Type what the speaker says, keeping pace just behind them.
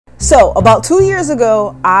So about 2 years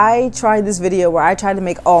ago, I tried this video where I tried to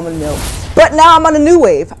make almond milk. But now I'm on a new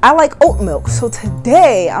wave. I like oat milk. So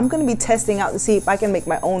today I'm gonna be testing out to see if I can make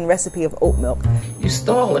my own recipe of oat milk. You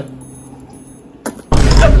stalling.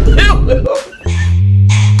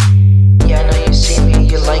 Yeah, I know you see me,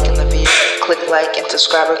 you're liking the video. Click like and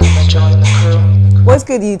subscribe if you want to join the crew. What's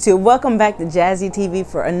good, YouTube? Welcome back to JAZZYTV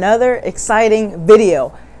for another exciting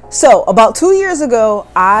video. So about 2 years ago,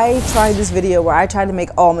 I tried this video where I tried to make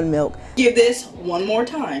almond milk. Give this one more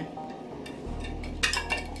time.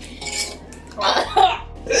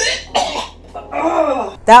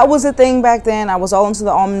 That was a thing back then. I was all into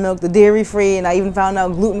the almond milk, the dairy free, and I even found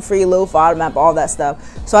out gluten free, low FODMAP, all that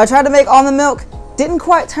stuff. So I tried to make almond milk. Didn't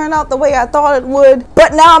quite turn out the way I thought it would,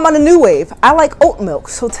 but now I'm on a new wave. I like oat milk.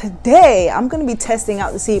 So today I'm gonna be testing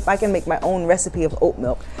out to see if I can make my own recipe of oat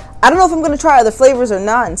milk. I don't know if I'm gonna try other flavors or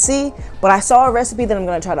not and see, but I saw a recipe that I'm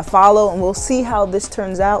gonna try to follow, and we'll see how this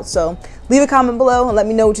turns out. So leave a comment below and let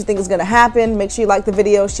me know what you think is gonna happen. Make sure you like the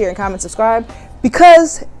video, share and comment, subscribe,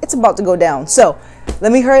 because it's about to go down. So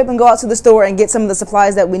let me hurry up and go out to the store and get some of the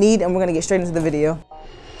supplies that we need, and we're gonna get straight into the video.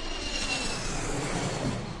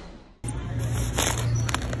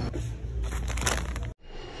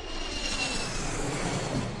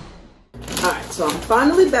 Alright, so I'm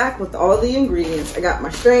finally back with all the ingredients. I got my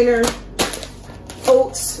strainer,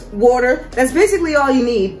 oats, water. That's basically all you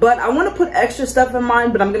need, but I want to put extra stuff in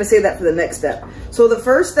mine, but I'm going to save that for the next step. So the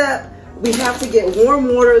first step, we have to get warm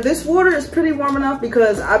water. This water is pretty warm enough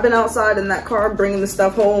because I've been outside in that car bringing the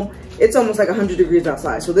stuff home. It's almost like 100 degrees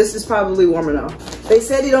outside, so this is probably warm enough. They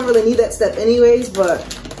said you don't really need that step anyways, but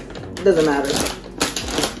it doesn't matter.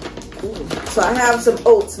 So I have some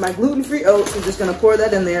oats, my gluten-free oats. We're just gonna pour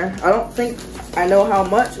that in there. I don't think I know how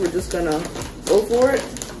much. We're just gonna go for it.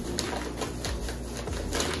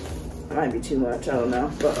 It might be too much, I don't know,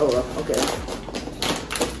 but oh well, okay.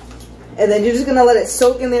 And then you're just gonna let it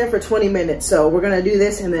soak in there for 20 minutes. So we're gonna do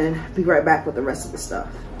this and then be right back with the rest of the stuff.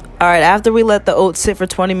 All right, after we let the oats sit for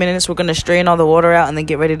 20 minutes, we're gonna strain all the water out and then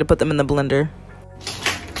get ready to put them in the blender.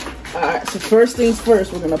 All right, so first things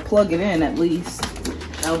first, we're gonna plug it in at least.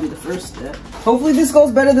 That'll be the first step. Hopefully this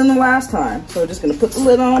goes better than the last time. So we're just gonna put the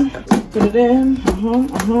lid on, put it in,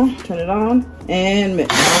 turn it on, and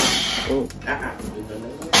mix. Oh!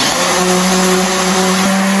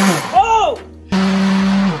 Oh!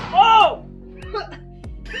 Oh!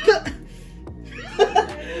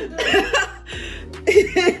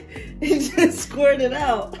 It just squirted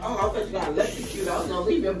out. Oh, I thought you got electrocute. I was gonna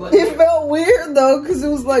leave it, but it felt weird though, because it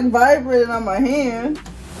was like vibrating on my hand.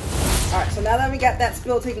 All right, so now that we got that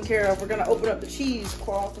spill taken care of, we're gonna open up the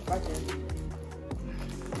cheesecloth if I can.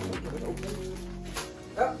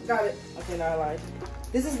 Oh, got it. Okay, now I lied.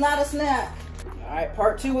 This is not a snack. All right,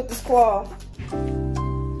 part 2 with this cloth.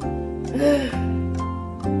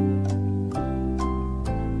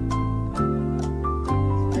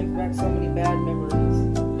 Brings back so many bad memories.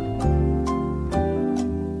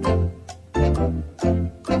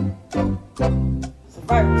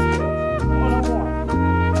 Survival skills 101.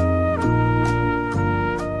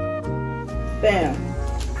 Bam.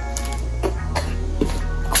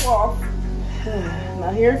 Cloth.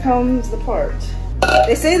 Now here comes the part.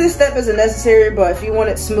 They say this step isn't necessary, but if you want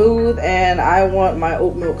it smooth, and I want my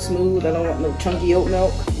oat milk smooth, I don't want no chunky oat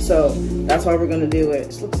milk, so that's why we're gonna do it.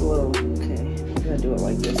 This looks a little, okay, I'm gonna do it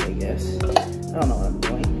like this, I guess. I don't know what I'm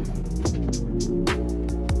doing.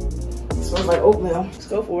 It smells like oatmeal. Let's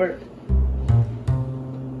go for it.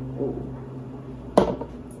 Ooh. How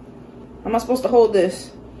am I supposed to hold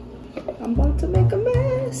this? I'm about to make a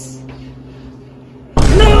mess.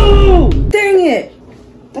 No! Dang it!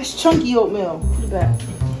 That's chunky oatmeal. Put it back.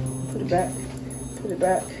 Put it back. Put it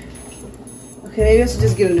back. Okay, maybe I should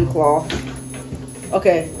just get a new cloth.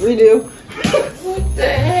 Okay, redo. what the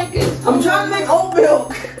heck is I'm trying to make oat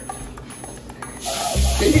milk.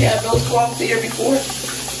 Did you have those cloths here before?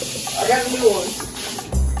 I got new ones.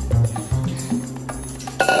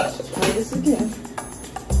 Try this again.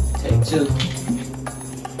 Take 2.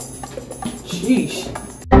 Sheesh.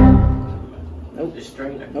 Nope. The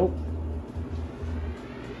strainer. Nope.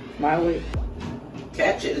 My way.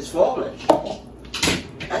 Catch it, it's falling.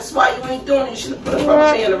 That's why you ain't doing it. You should have put a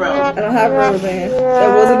rubber band around I it. don't have a rubber band.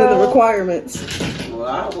 That wasn't in the requirements. Well,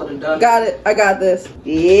 I would have done Got it. I got this.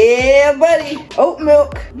 Yeah, buddy. Oat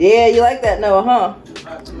milk. Yeah, you like that, Noah, huh? Too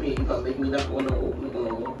hot to me. You gonna make me not want to open it no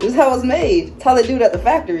more. This is how it's made. It's how they do it at the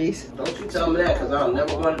factories. Don't you tell me that, because I'll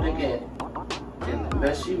never want it again. And the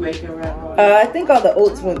mess you making right now. I think all the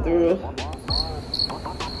oats went through.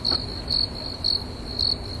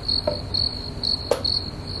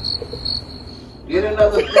 Get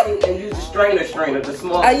another thing and use the strainer, the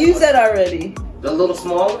small. I used that already. The little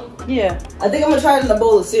small one? Yeah. I think I'm gonna try it in a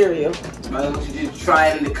bowl of cereal. Why don't you just try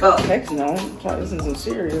it in the cup? Heck no. Try this in some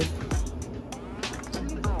cereal.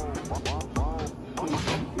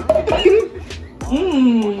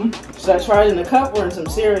 Mmm. Should I try it in a cup or in some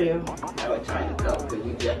cereal? I would try it in the cup because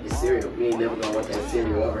you got your cereal. You ain't never gonna want that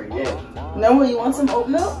cereal ever again. No, you want some oat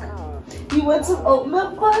milk? You want some oat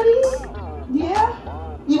milk, buddy? Yeah?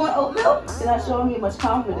 You want oat milk? You're not showing me much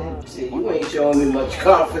confidence. See, you ain't showing me much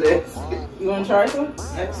confidence. You wanna try some?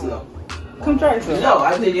 Heck no. Come try some. No,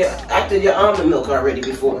 I did your almond milk already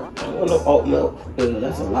before. I don't want no oat milk.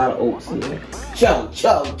 That's a lot of oats here. Chug,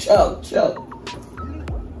 chug, chug, chug.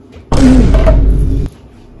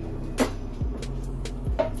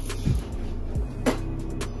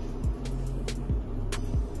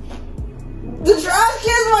 The trash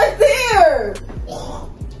can's right there!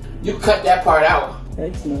 You cut that part out.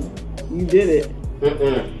 Heck no. You did it.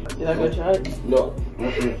 Mm-mm. You're not gonna try it? No.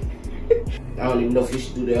 Mm-mm. I don't even know if you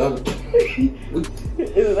should do the other. Is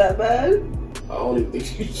it that bad? I don't even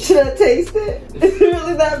think you should. Should I taste it? Is it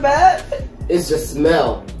really that bad? It's the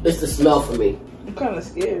smell. It's the smell for me. I'm kind of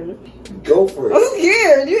scared. Go for it. I'm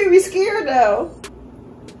scared. You made me scared now.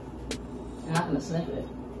 I'm not gonna sniff it.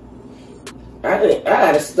 I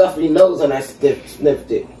had a stuffy nose and I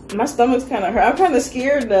sniffed it. My stomach's kind of hurt. I'm kind of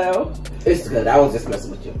scared now. It's good. I was just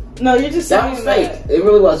messing with you. No, you're just That saying was fake. It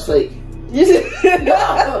really was fake. You just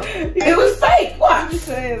No, it was fake. Watch. You're just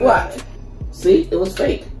saying Watch. that. See, it was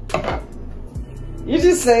fake. You're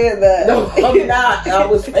just saying that. No, I'm not. I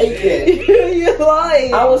was faking. You're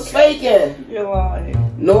lying. I was faking. You're lying.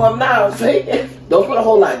 No, I'm not. I was faking. Don't put a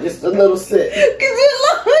whole lot. Just a little sip. Cause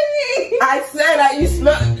you're lying. I said that. You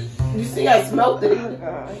smell. You see, I smelled it. Oh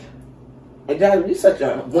God. And Dad, you such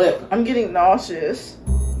a wimp. I'm getting nauseous.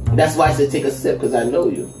 That's why I said take a sip, because I know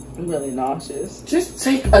you. I'm really nauseous. Just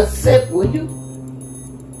take a sip, will you?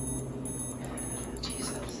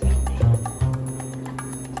 Jesus.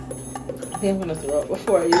 I think I'm gonna throw up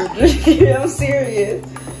before I even drink it. I'm serious.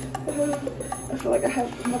 I feel like I'm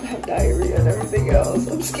about to have diarrhea and everything else.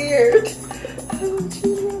 I'm scared. Oh,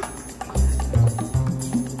 Jesus.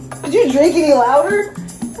 Did you drink any louder?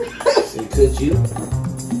 See, could you?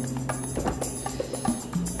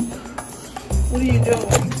 What are you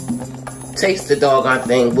doing? Taste the doggone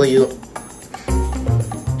thing, will you?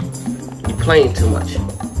 You're playing too much.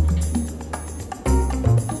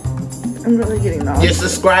 I'm really getting nauseous. Your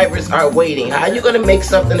subscribers are waiting. How are you gonna make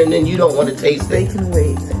something and then you don't want to taste They it? can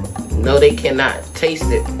wait. No, they cannot. Taste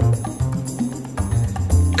it.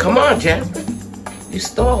 Come on, Jasmine. You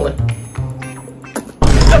stalling.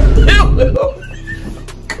 Don't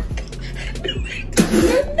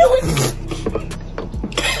do it.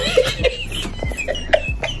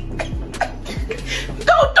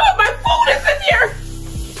 My food is in here.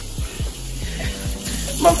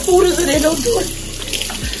 My food is in here. Don't do it.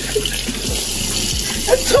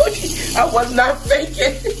 I told you I was not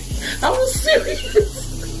faking. I was serious.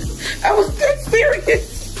 I was dead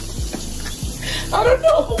serious. I don't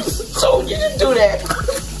know who told you to do that.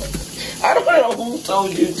 I don't know who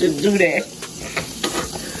told you to do that.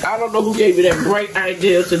 I don't know who gave you that bright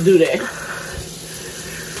idea to do that.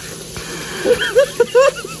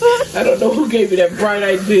 I don't know who gave you that bright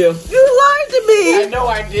idea. You lied to me. I know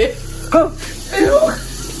I did. Oh.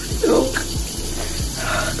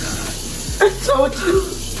 I told you.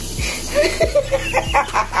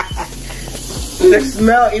 The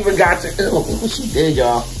smell even got you. Ew, she did,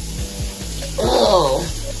 y'all. Oh.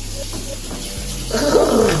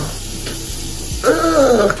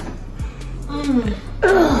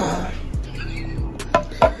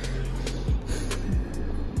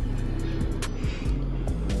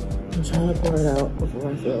 I'm trying to pour it out before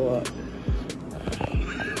I throw up.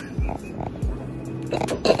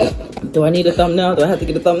 Do I need a thumbnail? Do I have to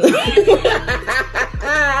get a thumbnail?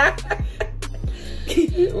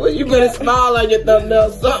 Well, you better smile on your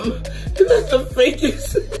thumbnail, something. That's the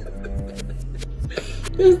fakest.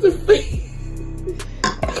 That's the fake.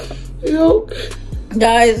 You know?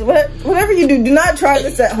 Guys, whatever you do not try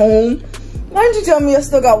this at home. Why didn't you tell me I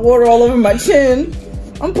still got water all over my chin?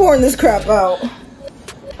 I'm pouring this crap out.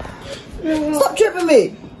 Stop tripping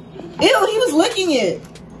me. Ew, he was licking it.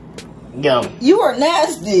 Yum. You are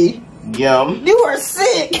nasty. Yum. You are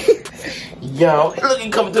sick. Yum. Look, you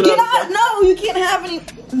coming to the Get out. No, you can't have any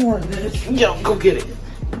more of this. Yum, go get it.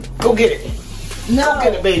 Go get it. No. Go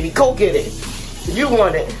get it, baby. Go get it. You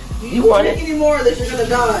want it. You want If it. you drink any more of this, you're gonna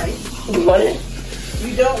die. You want it.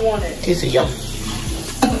 You don't want it. Taste it, yum.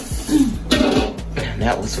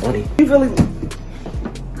 That was funny. You really...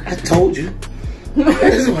 I told you.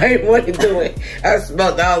 That's why I didn't want to do it. I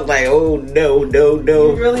smelled. I was like, oh no, no,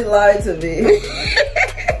 no. You really lied to me.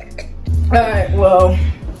 Alright, well,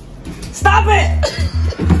 stop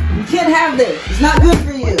it! You can't have this. It's not good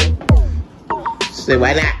for you. Say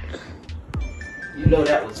why not? You know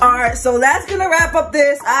that was. Alright, so that's gonna wrap up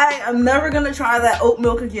this. I am never gonna try that oat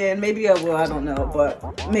milk again. Maybe I will, I don't know,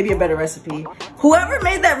 but maybe a better recipe. Whoever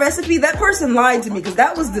made that recipe, that person lied to me because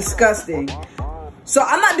that was disgusting. So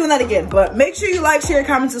I'm not doing that again, but make sure you like, share,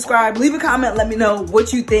 comment, subscribe, leave a comment, let me know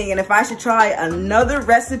what you think and if I should try another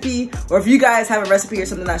recipe or if you guys have a recipe or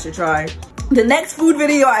something I should try. The next food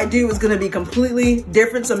video I do is gonna be completely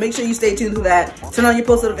different, so make sure you stay tuned for that. Turn on your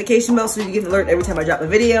post notification bell so you get an alert every time I drop a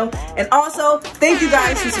video. And also, thank you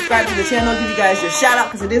guys who subscribe to the channel. Give you guys your shout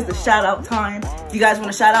out because it is the shout out time. If you guys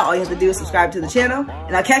want a shout out, all you have to do is subscribe to the channel.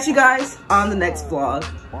 And I'll catch you guys on the next vlog.